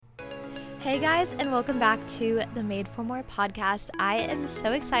Hey guys, and welcome back to the Made for More podcast. I am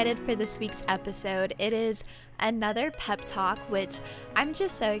so excited for this week's episode. It is another pep talk, which I'm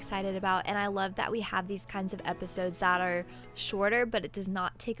just so excited about, and I love that we have these kinds of episodes that are shorter, but it does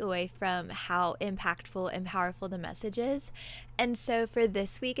not take away from how impactful and powerful the message is. And so for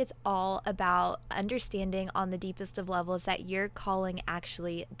this week, it's all about understanding on the deepest of levels that your calling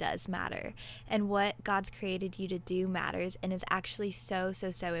actually does matter, and what God's created you to do matters and is actually so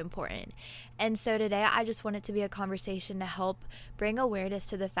important. And so today I just want it to be a conversation to help bring awareness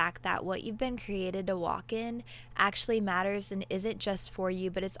to the fact that what you've been created to walk in actually matters and isn't just for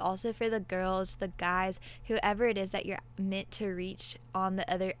you, but it's also for the girls, the guys, whoever it is that you're meant to reach on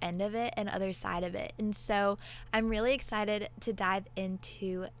the other end of it and other side of it. And so I'm really excited to dive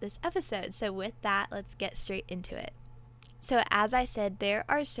into this episode. So with that, let's get straight into it. So as I said, there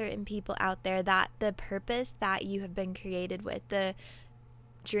are certain people out there that the purpose that you have been created with, the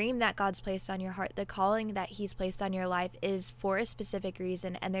dream that God's placed on your heart, the calling that He's placed on your life is for a specific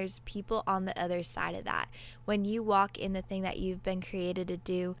reason, and there's people on the other side of that. When you walk in the thing that you've been created to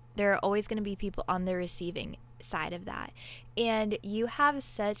do, there are always going to be people on the receiving side of that, and you have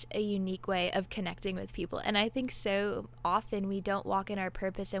such a unique way of connecting with people. And I think so often we don't walk in our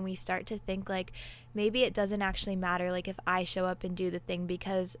purpose and we start to think like maybe it doesn't actually matter, like if I show up and do the thing,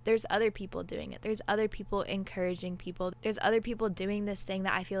 because there's other people doing it, there's other people encouraging people, there's other people doing this thing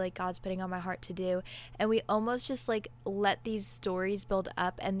that I feel like God's putting on my heart to do. And we almost just like let these stories build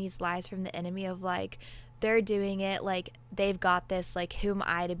up and these lies from the enemy of like, they're doing it, like they've got this, like who am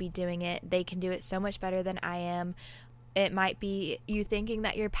I to be doing it? They can do it so much better than I am. It might be you thinking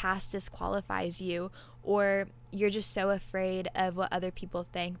that your past disqualifies you, or you're just so afraid of what other people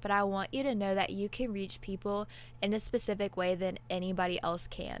think. But I want you to know that you can reach people in a specific way than anybody else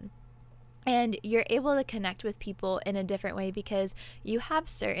can. And you're able to connect with people in a different way because you have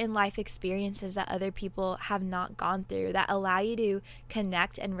certain life experiences that other people have not gone through that allow you to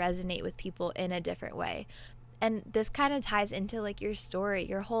connect and resonate with people in a different way. And this kind of ties into like your story.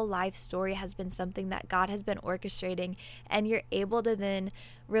 Your whole life story has been something that God has been orchestrating, and you're able to then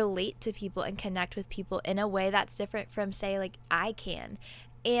relate to people and connect with people in a way that's different from, say, like I can.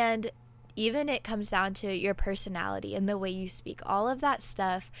 And even it comes down to your personality and the way you speak, all of that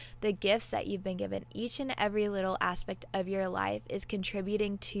stuff, the gifts that you've been given, each and every little aspect of your life is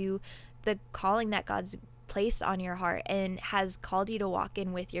contributing to the calling that God's placed on your heart and has called you to walk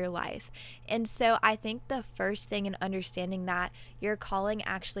in with your life. And so I think the first thing in understanding that your calling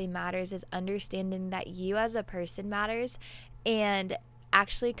actually matters is understanding that you as a person matters, and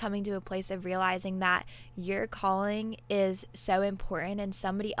actually coming to a place of realizing that your calling is so important, and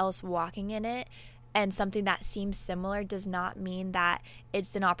somebody else walking in it and something that seems similar does not mean that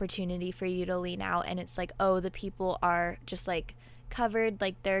it's an opportunity for you to lean out and it's like, oh, the people are just like covered,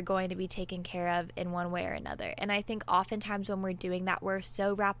 like they're going to be taken care of in one way or another. And I think oftentimes when we're doing that, we're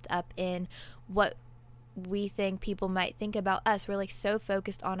so wrapped up in what we think people might think about us. We're like so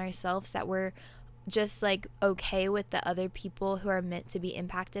focused on ourselves that we're just like okay with the other people who are meant to be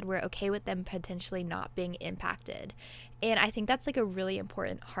impacted. We're okay with them potentially not being impacted. And I think that's like a really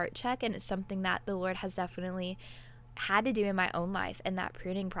important heart check, and it's something that the Lord has definitely had to do in my own life in that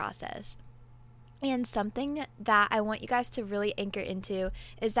pruning process. And something that I want you guys to really anchor into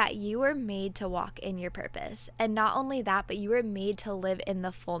is that you were made to walk in your purpose. And not only that, but you were made to live in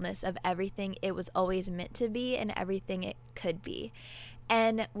the fullness of everything it was always meant to be and everything it could be.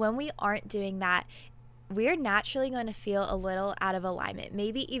 And when we aren't doing that, we're naturally going to feel a little out of alignment,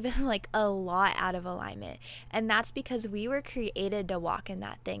 maybe even like a lot out of alignment. And that's because we were created to walk in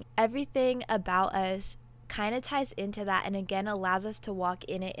that thing. Everything about us kind of ties into that, and again allows us to walk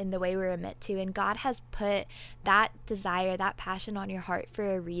in it in the way we were meant to. And God has put that desire, that passion on your heart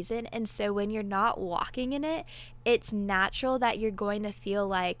for a reason. And so when you're not walking in it, it's natural that you're going to feel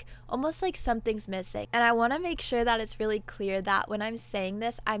like almost like something's missing. And I want to make sure that it's really clear that when I'm saying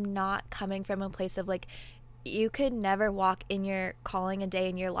this, I'm not coming from a place of like you could never walk in your calling a day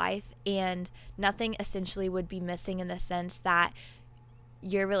in your life and nothing essentially would be missing, in the sense that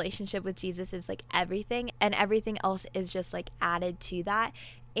your relationship with Jesus is like everything, and everything else is just like added to that.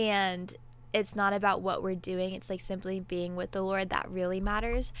 And it's not about what we're doing. It's like simply being with the Lord that really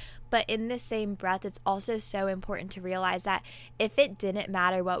matters. But in the same breath, it's also so important to realize that if it didn't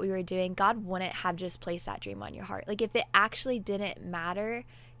matter what we were doing, God wouldn't have just placed that dream on your heart. Like if it actually didn't matter,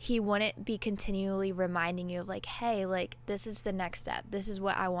 he wouldn't be continually reminding you of like, hey, like this is the next step. This is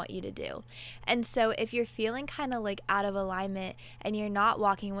what I want you to do. And so if you're feeling kind of like out of alignment and you're not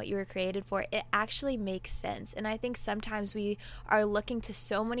walking what you were created for, it actually makes sense. And I think sometimes we are looking to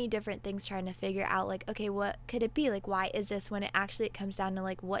so many different things trying to figure out like, okay, what could it be? Like, why is this, when it comes down to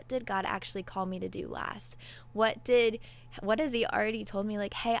like, what did God actually call me to do last? What has he already told me?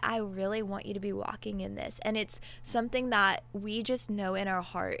 Like, hey, I really want you to be walking in this. And it's something that we just know in our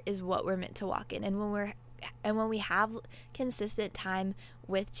heart is what we're meant to walk in. And when we have consistent time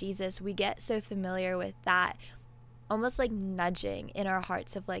with Jesus, we get so familiar with that, almost like nudging in our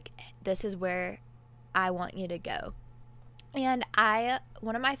hearts of like, this is where I want you to go. And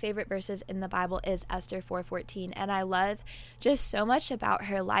one of my favorite verses in the Bible is Esther 4:14, and I love just so much about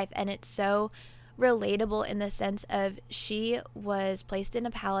her life, and it's so relatable in the sense of she was placed in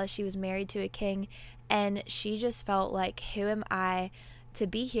a palace, she was married to a king, and she just felt like, who am I to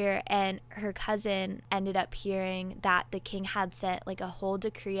be here? And her cousin ended up hearing that the king had sent like a whole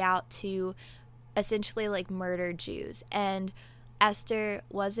decree out to essentially like murder Jews, and Esther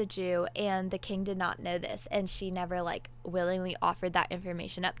was a Jew, and the king did not know this, and she never like willingly offered that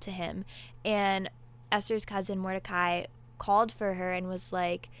information up to him. And Esther's cousin Mordecai called for her and was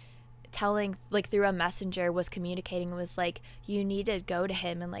like telling, like through a messenger, was communicating, was like, you need to go to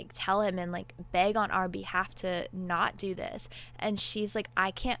him and like tell him and like beg on our behalf to not do this. And she's like,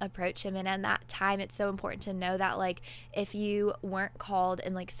 I can't approach him. And at that time, it's so important to know that like if you weren't called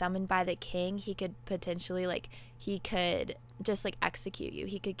and like summoned by the king, he could potentially like, he could just like execute you,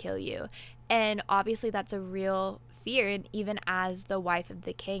 he could kill you. And obviously that's a real fear. And even as the wife of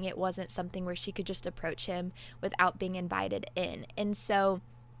the king, it wasn't something where she could just approach him without being invited in. And so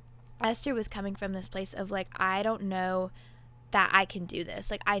Esther was coming from this place of like, I don't know that I can do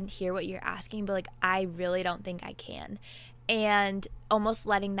this. Like, I hear what you're asking, but like, I really don't think I can. And almost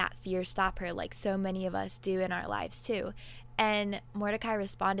letting that fear stop her, like so many of us do in our lives too. And Mordecai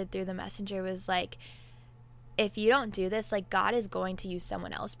responded through the messenger, was like, if you don't do this, like God is going to use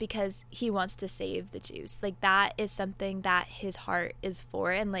someone else because he wants to save the Jews. Like that is something that his heart is for,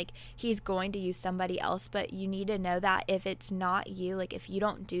 and like he's going to use somebody else. But you need to know that if it's not you, like if you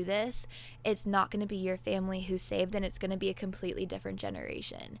don't do this, it's not going to be your family who's saved, and it's going to be a completely different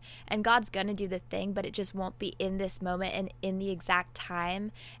generation. And God's going to do the thing, but it just won't be in this moment and in the exact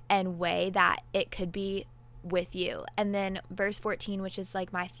time and way that it could be with you. And then verse 14, which is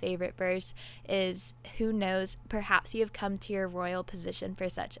like my favorite verse, is, who knows, perhaps you have come to your royal position for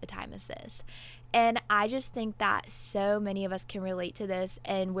such a time as this. And I just think that so many of us can relate to this,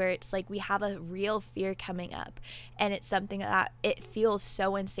 and where it's like we have a real fear coming up, and it's something that it feels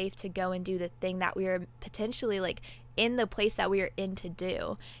so unsafe to go and do the thing that we are potentially like in the place that we are in to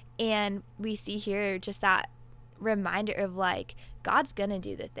do. And we see here just that reminder of like, God's gonna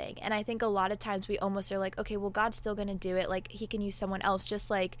do the thing. And I think a lot of times we almost are like, okay, well, God's still gonna do it, like he can use someone else, just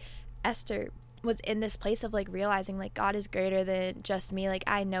like Esther was in this place of like realizing like God is greater than just me, like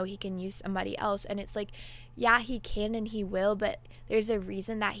I know he can use somebody else. And it's like, yeah, he can and he will, but there's a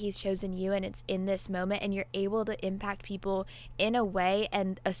reason that he's chosen you, and it's in this moment, and you're able to impact people in a way,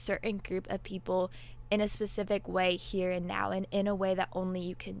 and a certain group of people in a specific way here and now, and in a way that only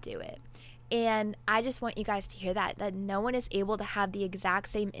you can do it. And I just want you guys to hear that no one is able to have the exact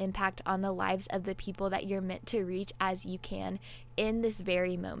same impact on the lives of the people that you're meant to reach as you can in this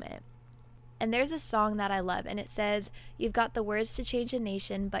very moment. And there's a song that I love, and it says, you've got the words to change a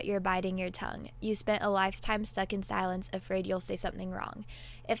nation, but you're biting your tongue. You spent a lifetime stuck in silence, afraid you'll say something wrong.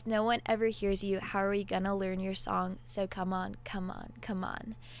 If no one ever hears you, how are we gonna learn your song? So come on, come on, come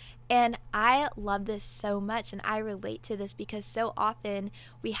on. And I love this so much, and I relate to this because so often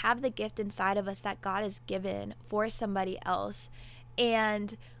we have the gift inside of us that God has given for somebody else,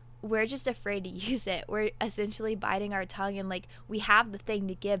 and we're just afraid to use it. We're essentially biting our tongue, and like we have the thing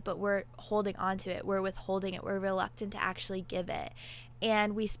to give, but we're holding on to it. We're withholding it. We're reluctant to actually give it.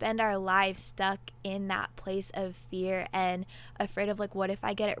 And we spend our lives stuck in that place of fear and afraid of like, what if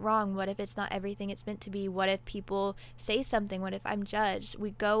I get it wrong? What if it's not everything it's meant to be? What if people say something? What if I'm judged?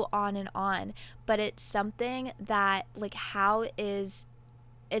 We go on, but it's something that like,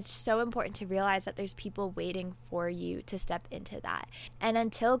 it's so important to realize that there's people waiting for you to step into that. And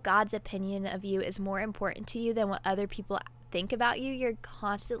until God's opinion of you is more important to you than what other people think about you, you're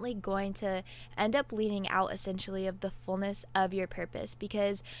constantly going to end up leaning out essentially of the fullness of your purpose,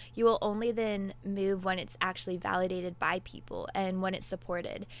 because you will only then move when it's actually validated by people and when it's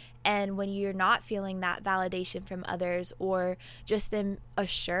supported. And when you're not feeling that validation from others or just them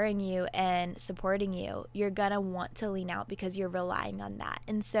assuring you and supporting you, you're going to want to lean out because you're relying on that.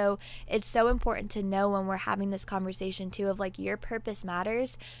 And so it's so important to know when we're having this conversation too of like your purpose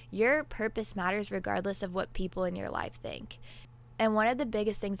matters. Your purpose matters regardless of what people in your life think. And one of the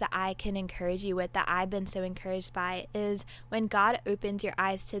biggest things that I can encourage you with, that I've been so encouraged by, is when God opens your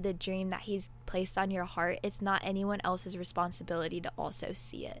eyes to the dream that He's placed on your heart, it's not anyone else's responsibility to also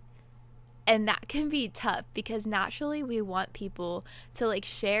see it. And that can be tough because naturally we want people to like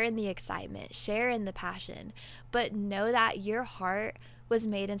share in the excitement, share in the passion, but know that your heart was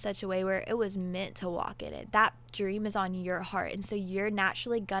made in such a way where it was meant to walk in it. That dream is on your heart. And so you're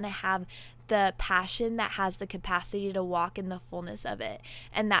naturally going to have the passion that has the capacity to walk in the fullness of it,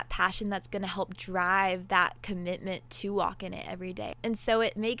 and that passion that's going to help drive that commitment to walk in it every day. And so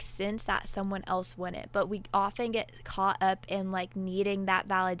it makes sense that someone else wouldn't, but we often get caught up in like needing that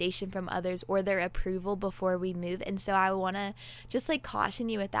validation from others or their approval before we move. And so I want to just like caution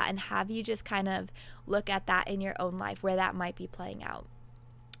you with that and have you just kind of look at that in your own life where that might be playing out.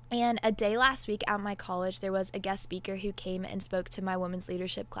 And a day last week at my college, there was a guest speaker who came and spoke to my women's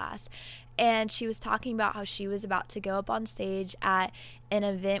leadership class. And she was talking about how she was about to go up on stage at an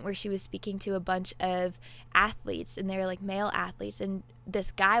event where she was speaking to a bunch of athletes, and they're like male athletes. And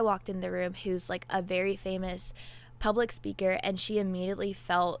this guy walked in the room who's like a very famous public speaker, and she immediately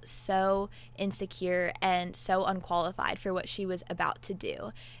felt so insecure and so unqualified for what she was about to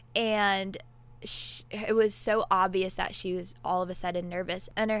do. And it was so obvious that she was all of a sudden nervous,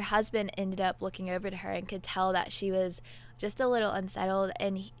 and her husband ended up looking over to her and could tell that she was just a little unsettled,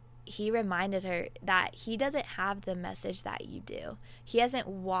 and he reminded her that he doesn't have the message that you do. He hasn't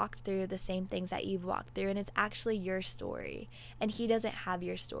walked through the same things that you've walked through, and it's actually your story, and he doesn't have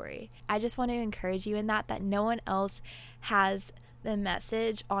your story. I just want to encourage you in that no one else has the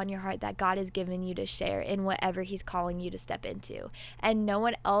message on your heart that God has given you to share in whatever He's calling you to step into. And no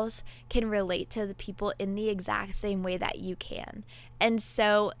one else can relate to the people in the exact same way that you can. And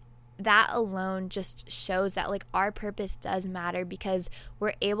so that alone just shows that like our purpose does matter, because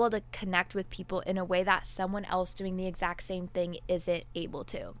we're able to connect with people in a way that someone else doing the exact same thing isn't able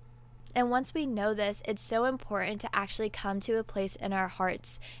to. And once we know this, it's so important to actually come to a place in our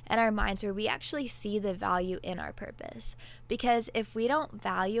hearts and our minds where we actually see the value in our purpose. Because if we don't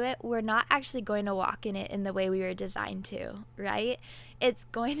value it, we're not actually going to walk in it in the way we were designed to, right? It's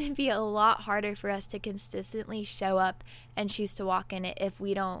going to be a lot harder for us to consistently show up and choose to walk in it if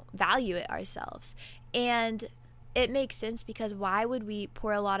we don't value it ourselves. And it makes sense, because why would we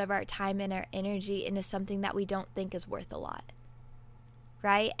pour a lot of our time and our energy into something that we don't think is worth a lot?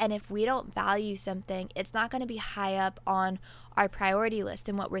 Right? And if we don't value something, it's not going to be high up on our priority list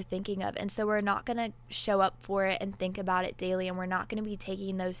and what we're thinking of. And so we're not going to show up for it and think about it daily, and we're not going to be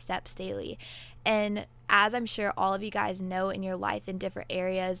taking those steps daily. And as I'm sure all of you guys know in your life in different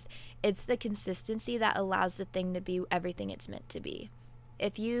areas, it's the consistency that allows the thing to be everything it's meant to be.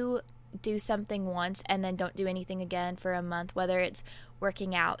 If you do something once and then don't do anything again for a month, whether it's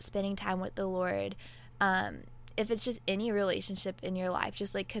working out, spending time with the Lord, if it's just any relationship in your life,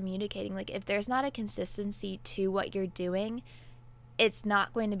 just like communicating, like if there's not a consistency to what you're doing, it's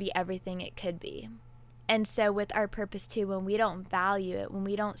not going to be everything it could be. And so with our purpose too, when we don't value it, when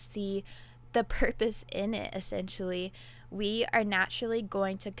we don't see the purpose in it, essentially, we are naturally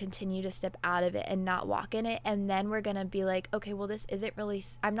going to continue to step out of it and not walk in it. And then we're going to be like, okay, well, this isn't really,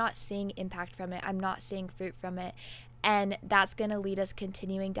 I'm not seeing impact from it. I'm not seeing fruit from it. And that's going to lead us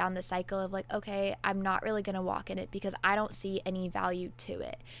continuing down the cycle of like, okay, I'm not really going to walk in it because I don't see any value to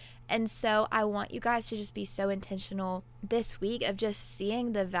it. And so I want you guys to just be so intentional this week of just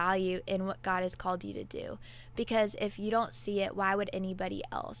seeing the value in what God has called you to do. Because if you don't see it, why would anybody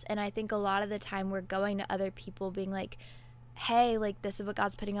else? And I think a lot of the time we're going to other people being like, hey, like this is what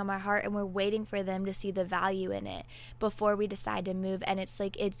God's putting on my heart, and we're waiting for them to see the value in it before we decide to move. And it's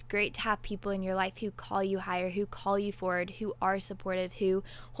like, it's great to have people in your life who call you higher, who call you forward, who are supportive, who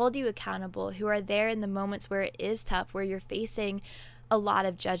hold you accountable, who are there in the moments where it is tough, where you're facing a lot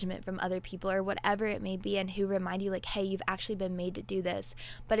of judgment from other people or whatever it may be, and who remind you like, hey, you've actually been made to do this.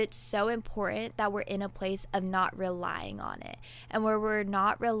 But it's so important that we're in a place of not relying on it, and where we're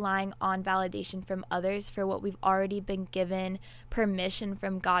not relying on validation from others for what we've already been given permission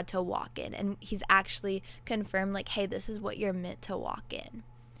from God to walk in. And He's actually confirmed like, hey, this is what you're meant to walk in.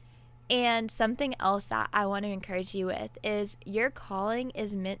 And something else that I want to encourage you with is your calling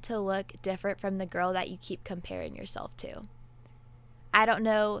is meant to look different from the girl that you keep comparing yourself to. I don't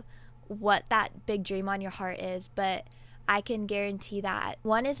know what that big dream on your heart is, but I can guarantee that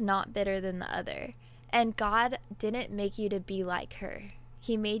one is not better than the other. And God didn't make you to be like her.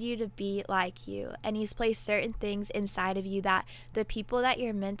 He made you to be like you, and he's placed certain things inside of you that the people that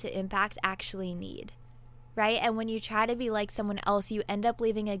you're meant to impact actually need, right? And when you try to be like someone else, you end up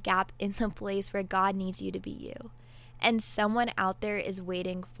leaving a gap in the place where God needs you to be you. And someone out there is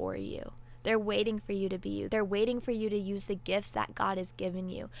waiting for you. They're waiting for you to be you. They're waiting for you to use the gifts that God has given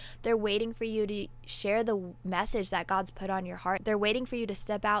you. They're waiting for you to share the message that God's put on your heart. They're waiting for you to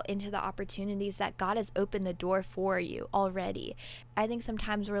step out into the opportunities that God has opened the door for you already. I think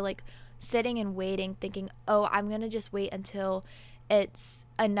sometimes we're like sitting and waiting, thinking, oh, I'm going to just wait until it's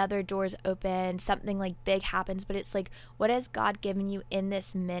another door's open, something like big happens. But it's like, what has God given you in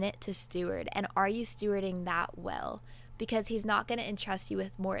this minute to steward? And are you stewarding that well? Because he's not going to entrust you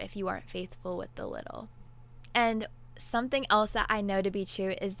with more if you aren't faithful with the little. And something else that I know to be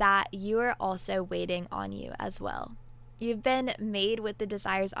true is that you are also waiting on you as well. You've been made with the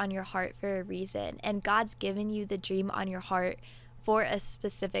desires on your heart for a reason, and God's given you the dream on your heart for a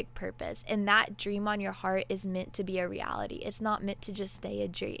specific purpose. And that dream on your heart is meant to be a reality. It's not meant to just stay a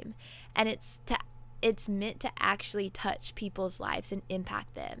dream. And it's meant to actually touch people's lives and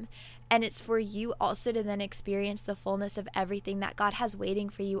impact them. And it's for you also to then experience the fullness of everything that God has waiting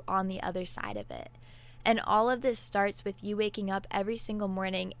for you on the other side of it. And all of this starts with you waking up every single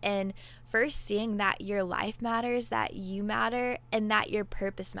morning and first seeing that your life matters, that you matter, and that your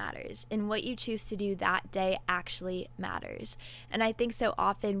purpose matters. And what you choose to do that day actually matters. And I think so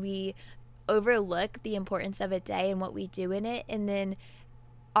often we overlook the importance of a day and what we do in it. And then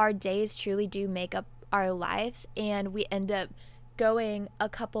our days truly do make up our lives, and we end up going a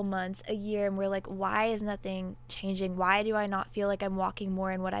couple months, a year, and we're like, why is nothing changing? Why do I not feel like I'm walking more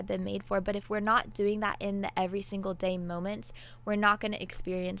in what I've been made for? But if we're not doing that in the every single day moments, we're not going to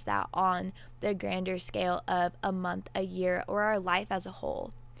experience that on the grander scale of a month, a year, or our life as a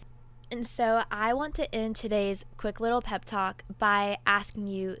whole. And so I want to end today's quick little pep talk by asking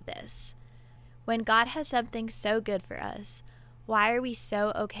you this. When God has something so good for us, why are we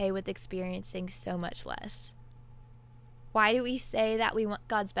so okay with experiencing so much less? Why do we say that we want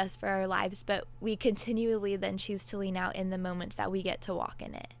God's best for our lives, but we continually then choose to lean out in the moments that we get to walk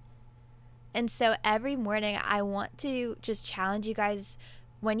in it? And so every morning I want to just challenge you guys,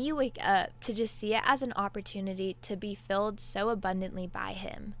 when you wake up, to just see it as an opportunity to be filled so abundantly by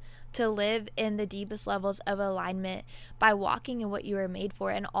Him, to live in the deepest levels of alignment by walking in what you were made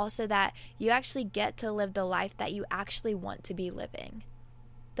for, and also that you actually get to live the life that you actually want to be living,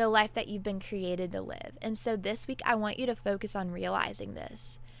 the life that you've been created to live. And so this week I want you to focus on realizing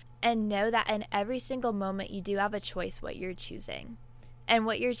this and know that in every single moment you do have a choice what you're choosing. And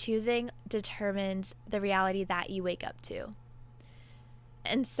what you're choosing determines the reality that you wake up to.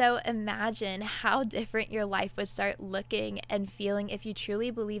 And so imagine how different your life would start looking and feeling if you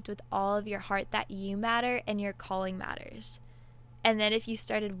truly believed with all of your heart that you matter and your calling matters. And then if you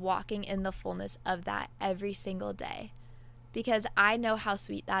started walking in the fullness of that every single day. Because I know how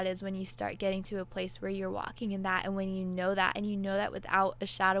sweet that is when you start getting to a place where you're walking in that, and when you know that, and you know that without a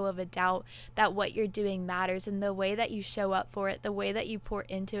shadow of a doubt that what you're doing matters, and the way that you show up for it, the way that you pour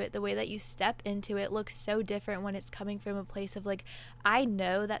into it, the way that you step into it looks so different when it's coming from a place of like, I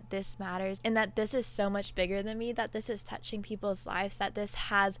know that this matters and that this is so much bigger than me, that this is touching people's lives, that this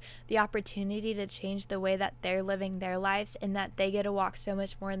has the opportunity to change the way that they're living their lives, and that they get to walk so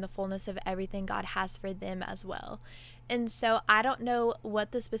much more in the fullness of everything God has for them as well. And so I don't know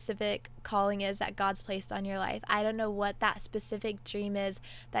what the specific calling is that God's placed on your life. I don't know what that specific dream is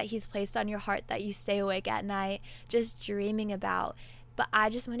that He's placed on your heart that you stay awake at night just dreaming about. But I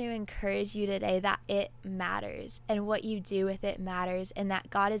just want to encourage you today that it matters, and what you do with it matters, and that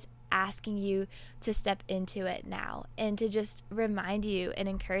God is asking you to step into it now, and to just remind you and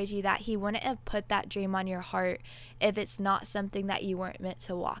encourage you that He wouldn't have put that dream on your heart if it's not something that you weren't meant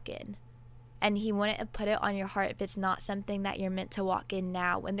to walk in. And He wouldn't have put it on your heart if it's not something that you're meant to walk in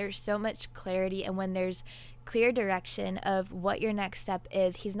now, when there's so much clarity and when there's clear direction of what your next step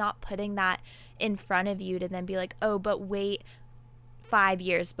is. He's not putting that in front of you to then be like, oh, but wait 5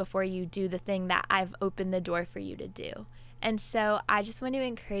 years before you do the thing that I've opened the door for you to do. And so I just want to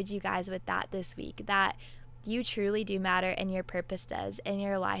encourage you guys with that this week, that you truly do matter, and your purpose does, and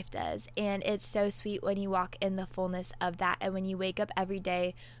your life does. And it's so sweet when you walk in the fullness of that, and when you wake up every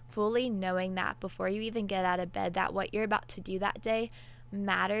day fully knowing that before you even get out of bed, that what you're about to do that day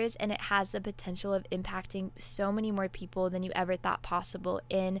matters, and it has the potential of impacting so many more people than you ever thought possible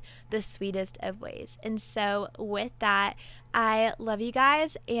in the sweetest of ways. And so with that, I love you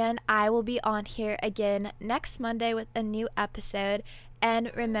guys, and I will be on here again next Monday with a new episode.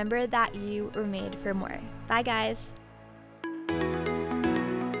 And remember that you were made for more. Bye, guys.